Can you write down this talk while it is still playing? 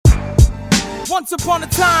Once upon a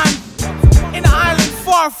time, in an island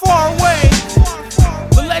far, far away,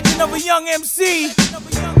 the legend of a young MC,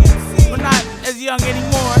 but not as young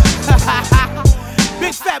anymore.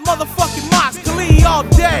 Big fat motherfucking Mox, Khalid all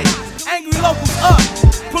day. Angry locals up,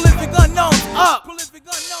 prolific unknowns up.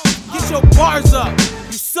 Get your bars up,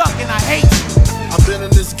 you suck and I hate you. I've been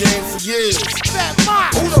in this game for years. Fat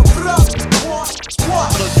Mox. Hold up,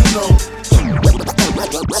 cause you know,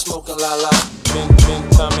 smoking la la. Big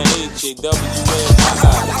time and H-A-W-A.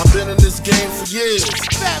 I've been in this game for years.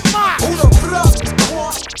 Fat Mox. Hold up,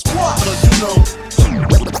 cause you know,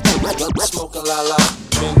 smoking la la.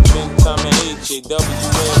 Big time and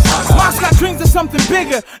H-A-W-A. Mox got dreams of something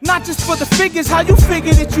bigger, not just for the figures. How you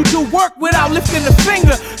figure that you do work without lifting a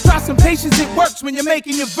finger? Try some patience, it works when you're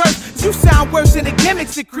making your verse. You sound worse than the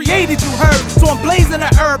gimmicks that created you heard. So I'm blazing a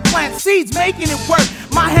herb, plant seeds, making it work.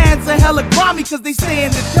 My hands are hella grimy cause they stay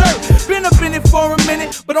in the dirt. Been up in it for a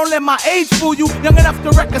minute, but don't let my age fool you. Young enough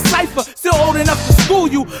to wreck a cipher, still old enough to school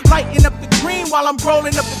you. Lighting up the green while I'm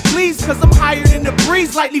rolling up the please, cause I'm higher than the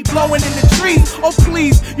breeze, lightly blowing in the trees. Oh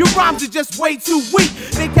please, your rhymes are just way too weak.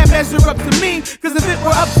 They can't measure up to me, cause if it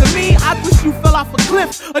were up to me, I'd wish you fell off a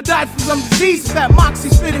cliff or died from some disease. Fat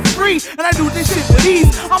Moxie's spitting free, and I do this shit with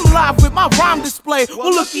ease. I'm live with my rhyme display.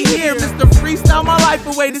 Well looky here, Mr. Freestyle my life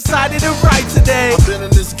away, decided to write today. I've been in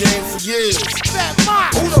this game for years. Fat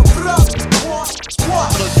Mox. Hold up, cause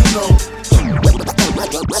you know,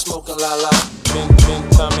 smoking la la. Big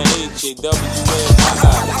time and H-A-W-A.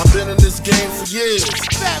 I've been in this game for years.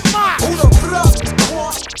 Fat Mox. Hold up,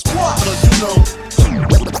 cause you know,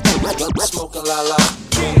 smoking la la.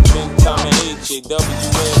 Big time and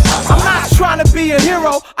H-A-W-A. I'm not trying to be a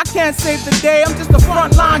hero, I can't save the day. I'm just a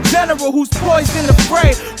frontline general who's poised in the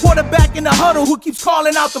fray. Quarterback in the huddle who keeps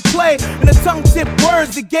calling out the play. And the tongue-tipped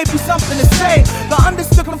words that gave you something to say. The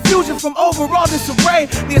understood confusion from overall disarray.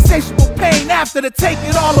 The insatiable pain after to take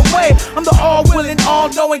it all away. I'm the all-willing,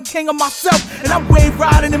 all-knowing king of myself. And I'm wave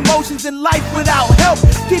riding emotions in life without help.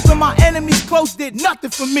 Keeping my enemies close did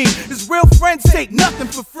nothing for me. His real friends take nothing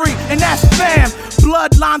for free, and that's fam.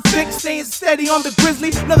 Bloodline thick, staying steady on the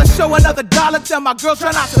grizzly. Another show, another dollar, tell my girl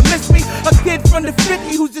try not to miss me. A kid from the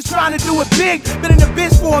 50 who's just trying to do it big. Been in the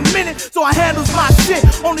biz for a minute, so I handles my shit.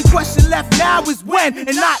 Only question left now is when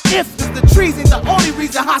and not if. Cause the trees ain't the only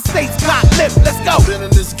reason hot states got lift. Let's go. I've been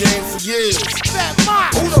in this game for years. Fat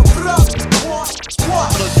Mox. Hold up,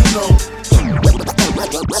 cause you know,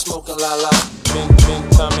 smoking la la. Big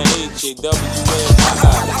time and H-A-W-A.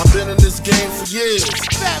 I've been in this game for years.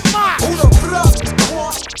 Fat Mox. Hold up,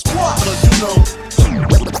 cause you know,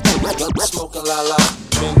 smoking la la.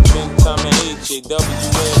 Big time and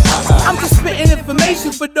H-A-W-A. I'm just spitting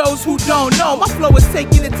information for those who don't know. My flow is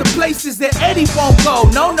taking it to places that Eddie won't go.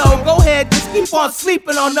 No, go ahead, just keep on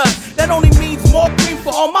sleeping on us. That only means more cream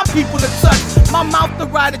for all my people to touch. My mouth to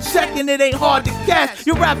write a check and it ain't hard to cash.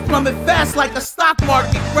 Your rap plummet fast like a stock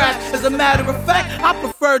market crash. As a matter of fact, I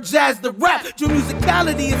prefer jazz to rap. Your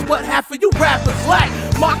musicality is what half of you rappers lack.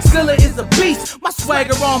 Moxzilla is a beast, my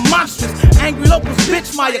swagger on monstrous. Angry locals,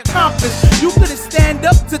 bitch, my accomplice. You couldn't stand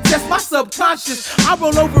up to test my subconscious. I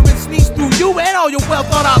roll over and sneeze through you and all your well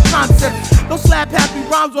thought out concepts. Those slap happy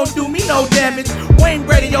rhymes won't do me no damage. Wayne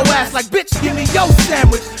ready your ass like bitch, give me your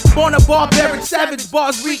sandwich. Born a barbaric savage,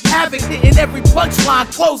 bars wreak havoc, hitting every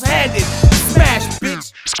punchline close-handed. Smash,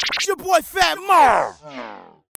 bitch. It's your boy Fat Mox.